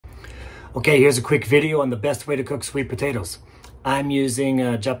Okay, here's a quick video on the best way to cook sweet potatoes. I'm using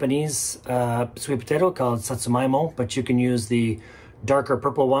a Japanese sweet potato called satsumaimo, but you can use the darker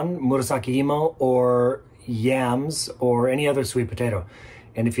purple one, murasaki imo, or yams, or any other sweet potato.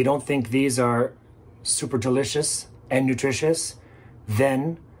 And if you don't think these are super delicious and nutritious,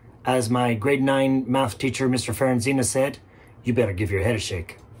 then, as my grade 9 math teacher, Mr. Ferenzina, said, you better give your head a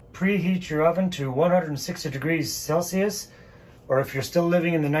shake. Preheat your oven to 160 degrees Celsius, or if you're still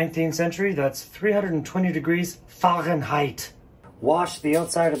living in the 19th century, that's 320 degrees Fahrenheit. Wash the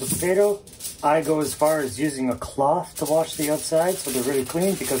outside of the potato. I go as far as using a cloth to wash the outside so they're really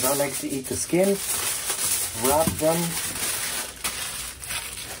clean because I like to eat the skin. Wrap them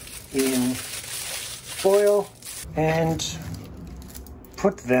in foil and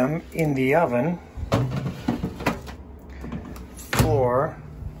put them in the oven for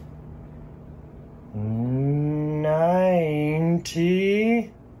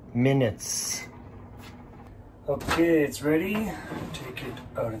 90 minutes. Okay, it's ready. Take it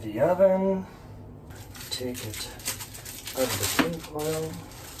out of the oven. Take it out of the tin foil.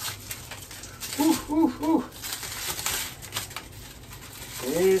 Woo, woo, woo.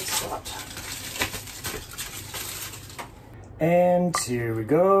 It's hot. And here we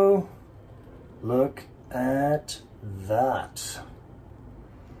go. Look at that.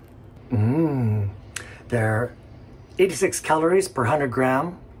 They're 86 calories per 100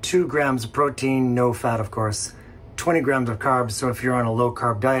 gram, 2 grams of protein, no fat of course, 20 grams of carbs. So if you're on a low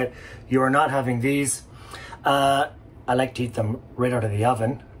carb diet, you are not having these. I like to eat them right out of the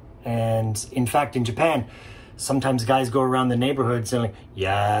oven. And in fact, in Japan, sometimes guys go around the neighborhood saying,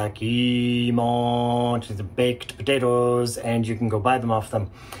 yakimo, to the baked potatoes, and you can go buy them off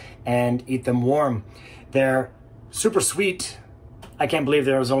them and eat them warm. They're super sweet. I can't believe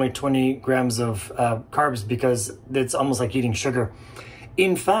there was only 20 grams of carbs because it's almost like eating sugar.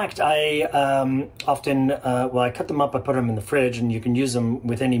 In fact, I often, I cut them up, I put them in the fridge, and you can use them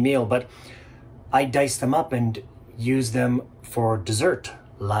with any meal, but I dice them up and use them for dessert,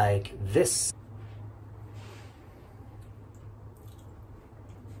 like this.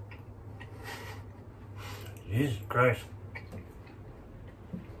 Jesus Christ.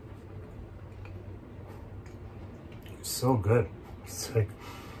 It's so good. It's like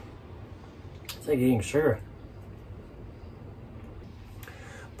eating sugar.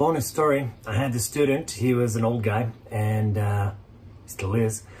 Bonus story, I had this student, he was an old guy, and still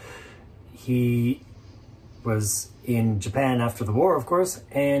is. He was in Japan after the war, of course,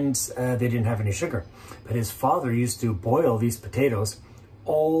 and they didn't have any sugar. But his father used to boil these potatoes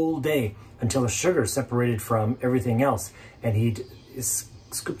all day until the sugar separated from everything else. And he'd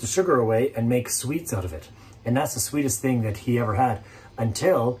scoop the sugar away and make sweets out of it. And that's the sweetest thing that he ever had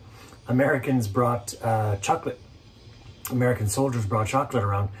until Americans brought chocolate. American soldiers brought chocolate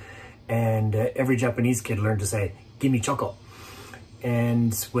around, and every Japanese kid learned to say, "Gimme chocolate."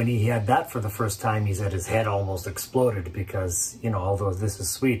 And when he had that for the first time, he said his head almost exploded because, you know, although this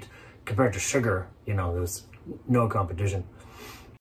is sweet, compared to sugar, you know, there's no competition.